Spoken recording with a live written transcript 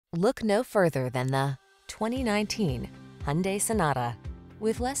Look no further than the 2019 Hyundai Sonata.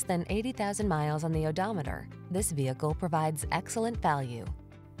 With less than 80,000 miles on the odometer, this vehicle provides excellent value.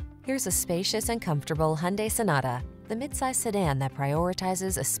 Here's a spacious and comfortable Hyundai Sonata, the midsize sedan that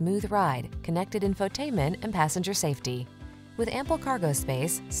prioritizes a smooth ride, connected infotainment, and passenger safety. With ample cargo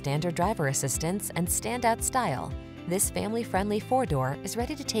space, standard driver assistance, and standout style, this family-friendly four-door is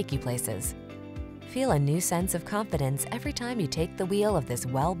ready to take you places. Feel a new sense of confidence every time you take the wheel of this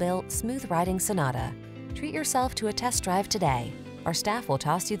well-built, smooth-riding Sonata. Treat yourself to a test drive today. Our staff will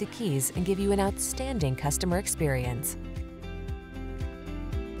toss you the keys and give you an outstanding customer experience.